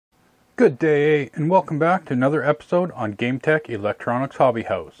Good day, and welcome back to another episode on Game Tech Electronics Hobby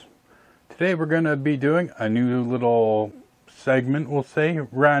House. Today we're going to be doing a new little segment, we'll say,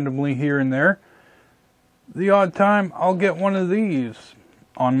 randomly here and there. The odd time, I'll get one of these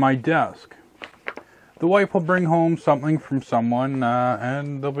on my desk. The wife will bring home something from someone,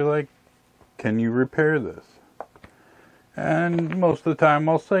 and they'll be like, "Can you repair this?" And most of the time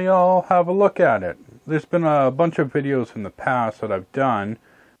I'll say, "I'll have a look at it." There's been a bunch of videos in the past that I've done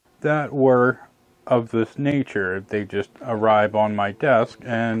that were of this nature. They just arrive on my desk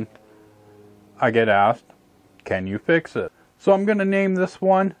and I get asked, "Can you fix it?" So I'm going to name this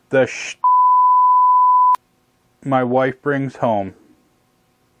one the my wife brings home.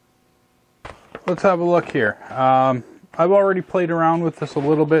 Let's have a look here. I've already played around with this a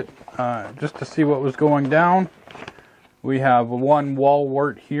little bit just to see what was going down. We have one wall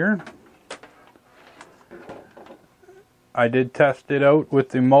wart here. I did test it out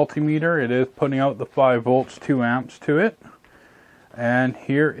with the multimeter. It is putting out the 5 volts, 2 amps to it. And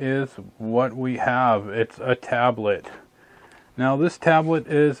here is what we have. It's a tablet. Now this tablet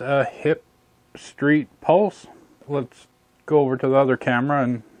is a Hipstreet Pulse. Let's go over to the other camera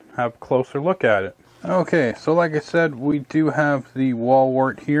and have a closer look at it. Okay, so like I said, we do have the wall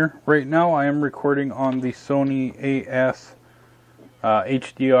wart here. Right now I am recording on the Sony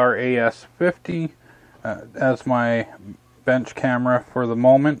HDR AS50 as my bench camera for the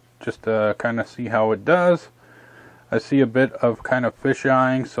moment, just to kind of see how it does. I see a bit of kind of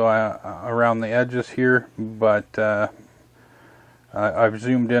fish-eyeing around the edges here, but I've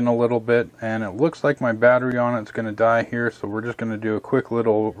zoomed in a little bit and it looks like my battery on it's going to die here, so we're just going to do a quick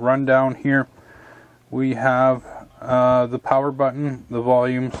little rundown here. We have the power button, the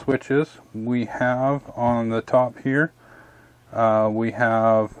volume switches. We have on the top here, we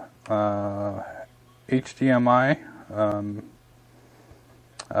have HDMI,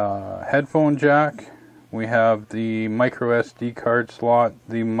 headphone jack. We have the micro SD card slot,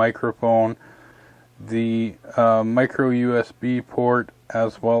 the microphone, the micro USB port,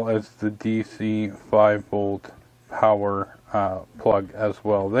 as well as the DC 5 volt power plug as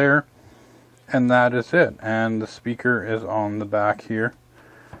well there. And that is it. And the speaker is on the back here.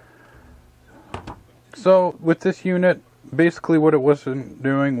 So with this unit, basically what it wasn't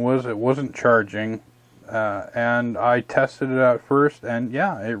doing was it wasn't charging. And I tested it at first, and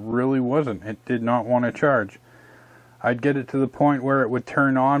yeah, it really wasn't. It did not want to charge. I'd get it to the point where it would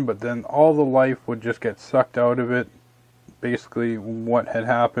turn on, but then all the life would just get sucked out of it. Basically, what had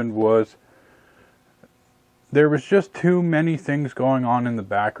happened was there was just too many things going on in the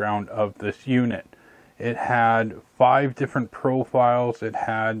background of this unit. It had 5 different profiles. It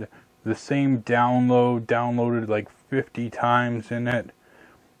had the same download, downloaded like 50 times in it.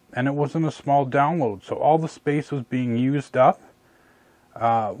 And it wasn't a small download, so all the space was being used up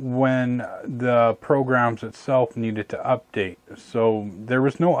when the programs itself needed to update. So there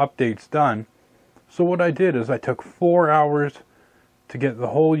was no updates done. So what I did is I took 4 hours to get the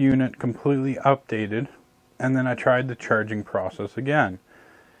whole unit completely updated, and then I tried the charging process again.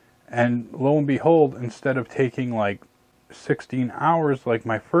 And lo and behold, instead of taking like 16 hours like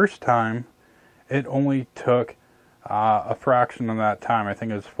my first time, it only took a fraction of that time. I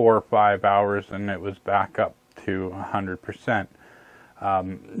think it was 4 or 5 hours, and it was back up to 100%.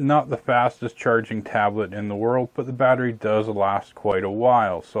 Not the fastest charging tablet in the world, but the battery does last quite a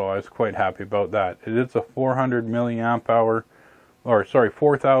while, so I was quite happy about that. It is a 400 milliamp hour, or sorry,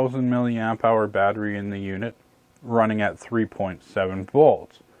 4,000 milliamp hour battery in the unit, running at 3.7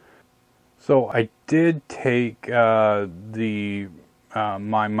 volts. So I did take my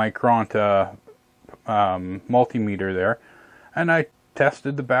Micronta multimeter there, and I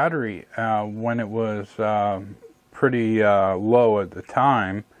tested the battery when it was pretty low at the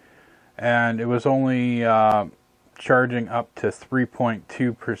time, and it was only charging up to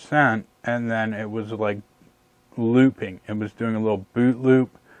 3.2%, and then it was like looping. It was doing a little boot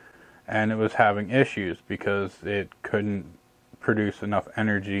loop, and it was having issues because it couldn't produce enough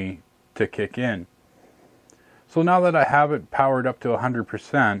energy to kick in. So now that I have it powered up to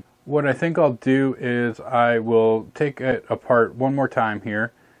 100%, what I think I'll do is I will take it apart one more time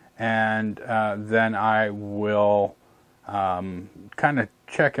here, and then I will kind of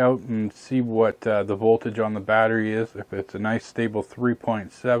check out and see what the voltage on the battery is. If it's a nice stable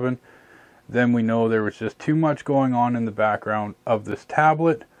 3.7, then we know there was just too much going on in the background of this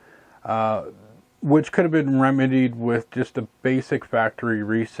tablet, which could have been remedied with just a basic factory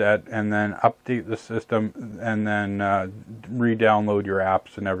reset, and then update the system, and then re-download your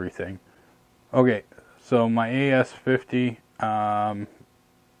apps and everything. Okay, so my AS50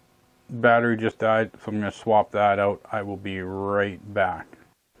 battery just died, so I'm going to swap that out. I will be right back.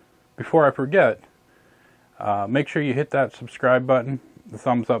 before I forget, make sure you hit that subscribe button, the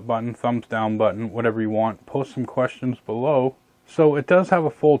thumbs up button, thumbs down button, whatever you want. Post some questions below. So it does have a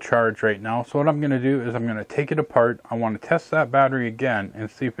full charge right now. So what I'm going to do is I'm going to take it apart. I want to test that battery again and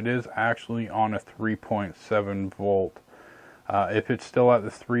see if it is actually on a 3.7 volt. If it's still at the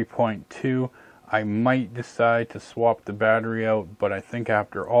 3.2, I might decide to swap the battery out, but I think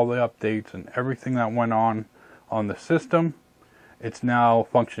after all the updates and everything that went on the system, it's now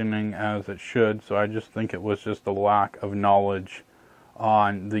functioning as it should. So I just think it was just a lack of knowledge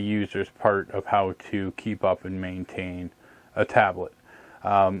on the user's part of how to keep up and maintain a tablet,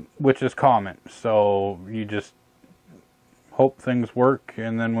 which is common. So you just hope things work,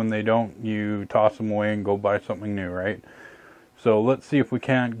 and then when they don't, you toss them away and go buy something new, right? So let's see if we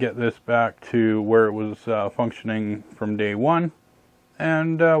can't get this back to where it was functioning from day one,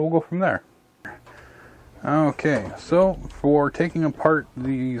 and we'll go from there. Okay, so for taking apart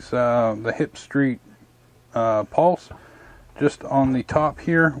these the Hipstreet Pulse, just on the top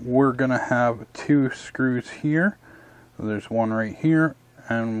here, we're gonna have two screws here. There's one right here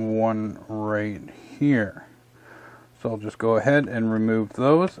and one right here. So I'll just go ahead and remove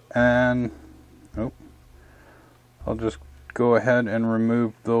those, and I'll just go ahead and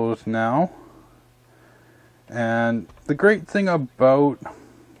remove those now. And the great thing about,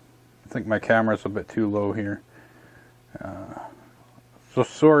 I think my camera's a bit too low here, so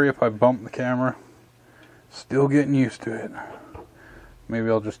sorry if I bump the camera, still getting used to it. Maybe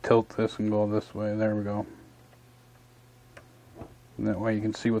I'll just tilt this and go this way. There we go. And that way you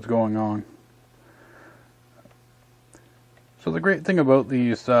can see what's going on. So the great thing about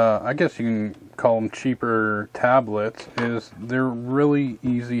these, I guess you can call them cheaper tablets, is they're really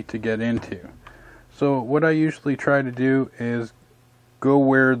easy to get into. So what I usually try to do is go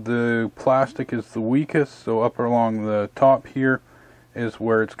where the plastic is the weakest. So up along the top here is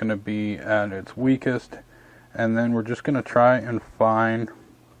where it's going to be at its weakest. And then we're just going to try and find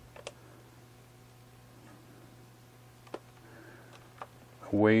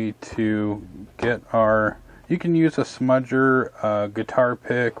a way to get our... You can use a smudger, a guitar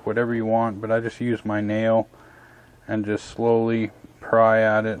pick, whatever you want, but I just use my nail and just slowly pry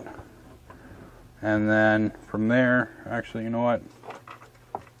at it. And then from there, actually, you know what?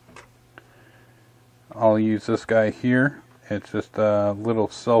 I'll use this guy here. It's just a little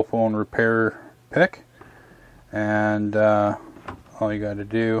cell phone repair pick. And all you got to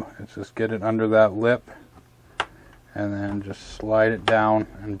do is just get it under that lip and then just slide it down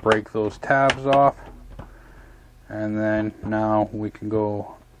and break those tabs off. And then now we can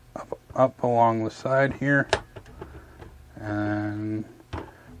go up along the side here, and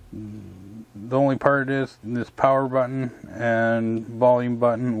the only part is this power button and volume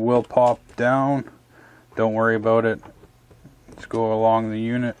button will pop down. Don't worry about it. Let's go along the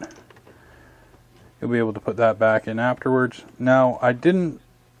unit. You'll be able to put that back in afterwards. Now I didn't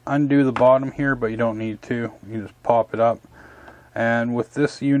undo the bottom here, but you don't need to. You just pop it up. And with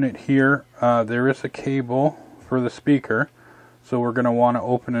this unit here, there is a cable for the speaker, so we're going to want to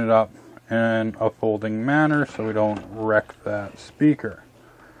open it up in a folding manner so we don't wreck that speaker.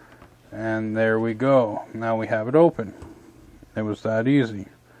 And there we go. Now we have it open. It was that easy.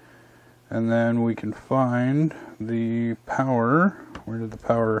 And then we can find the power. Where did the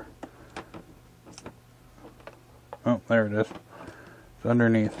power... Oh, there it is. It's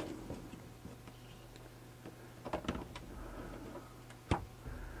underneath.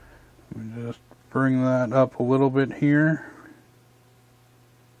 Let me just bring that up a little bit here.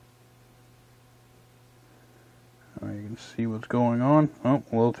 You can see what's going on. Oh,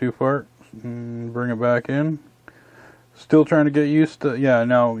 a little too far. Bring it back in. Still trying to get used to... Yeah,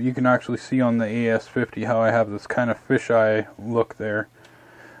 now you can actually see on the AS50 how I have this kind of fisheye look there.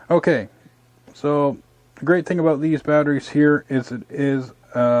 Okay, so the great thing about these batteries here is it is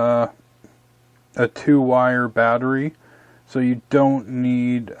a 2-wire battery. So you don't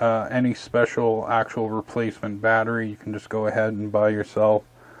need any special actual replacement battery. You can just go ahead and buy yourself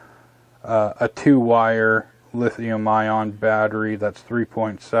a 2-wire lithium-ion battery that's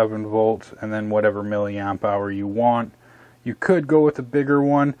 3.7 volts and then whatever milliamp hour you want. You could go with a bigger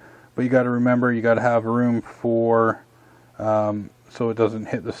one, but you got to remember you got to have room for so it doesn't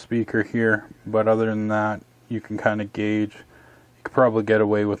hit the speaker here. But other than that, you can kind of gauge. You could probably get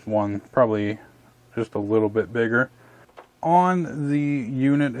away with one probably just a little bit bigger. On the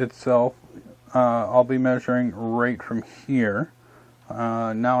unit itself, I'll be measuring right from here.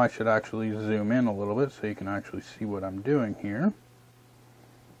 Now I should actually zoom in a little bit so you can actually see what I'm doing here.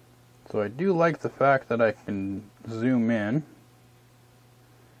 So I do like the fact that I can zoom in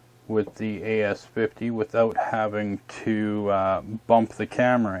with the AS50 without having to bump the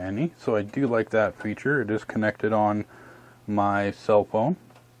camera any. So I do like that feature. It is connected on my cell phone.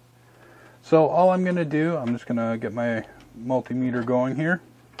 So all I'm going to do, I'm just going to get my multimeter going here.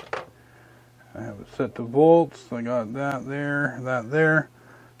 I have it set to volts. I got that there.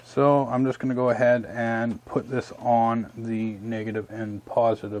 So I'm just going to go ahead and put this on the negative and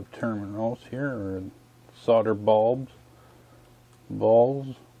positive terminals here, or solder balls,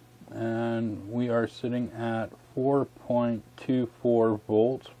 and we are sitting at 4.24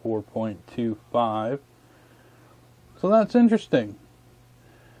 volts, 4.25. So that's interesting.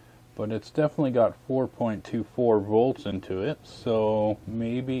 But it's definitely got 4.24 volts into it, so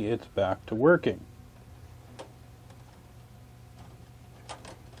maybe it's back to working.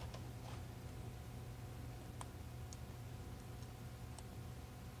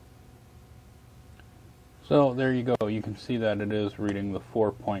 So there you go, you can see that it is reading the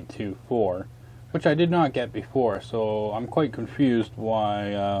 4.24, which I did not get before, so I'm quite confused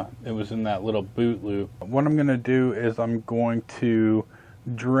why it was in that little boot loop. What I'm going to do is I'm going to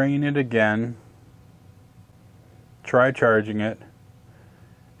drain it again, try charging it.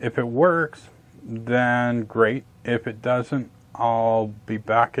 If it works, then great. If it doesn't, I'll be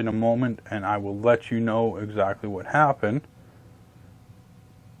back in a moment and I will let you know exactly what happened.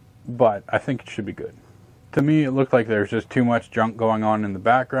 But I think it should be good. To me, it looked like there's just too much junk going on in the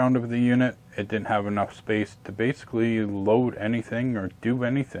background of the unit. It didn't have enough space to basically load anything or do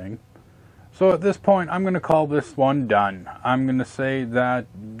anything. So at this point, I'm going to call this one done. I'm going to say that,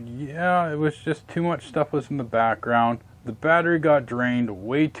 yeah, it was just too much stuff was in the background. The battery got drained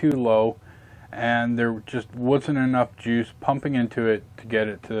way too low, and there just wasn't enough juice pumping into it to get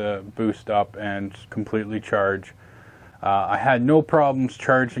it to boost up and completely charge. I had no problems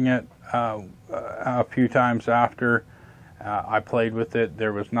charging it a few times after I played with it.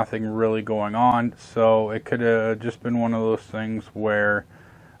 There was nothing really going on, so it could have just been one of those things where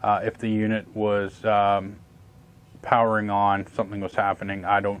if the unit was powering on, something was happening.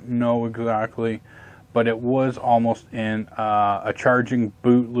 I don't know exactly, but it was almost in a charging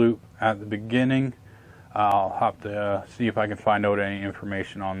boot loop at the beginning. I'll have to see if I can find out any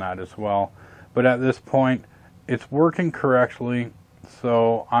information on that as well. But at this point, it's working correctly,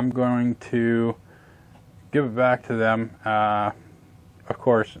 so I'm going to give it back to them. Of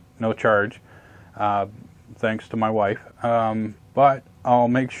course, no charge, thanks to my wife. But I'll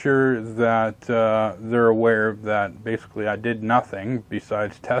make sure that they're aware that basically I did nothing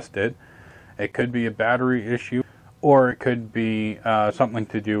besides test it. It could be a battery issue, or it could be something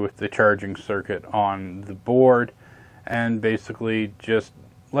to do with the charging circuit on the board, and basically just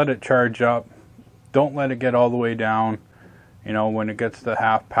let it charge up. Don't let it get all the way down, you know, when it gets to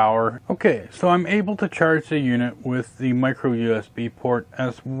half power. Okay, so I'm able to charge the unit with the micro USB port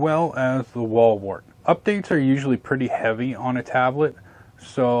as well as the wall wart. Updates are usually pretty heavy on a tablet,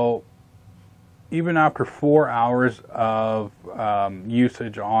 so even after 4 hours of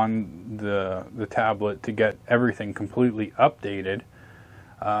usage on the tablet to get everything completely updated,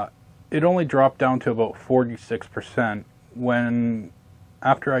 it only dropped down to about 46%. When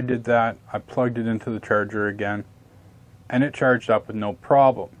after I did that, I plugged it into the charger again, and it charged up with no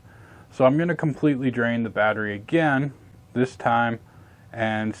problem. So I'm going to completely drain the battery again this time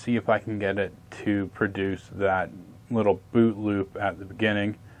and see if I can get it to produce that little boot loop at the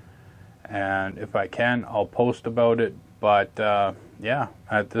beginning. And if I can, I'll post about it. But yeah,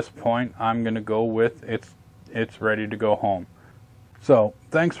 at this point, I'm going to go with it's ready to go home. So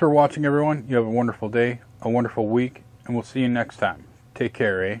thanks for watching, everyone. You have a wonderful day, a wonderful week, and we'll see you next time. Take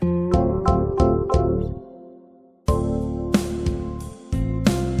care, eh?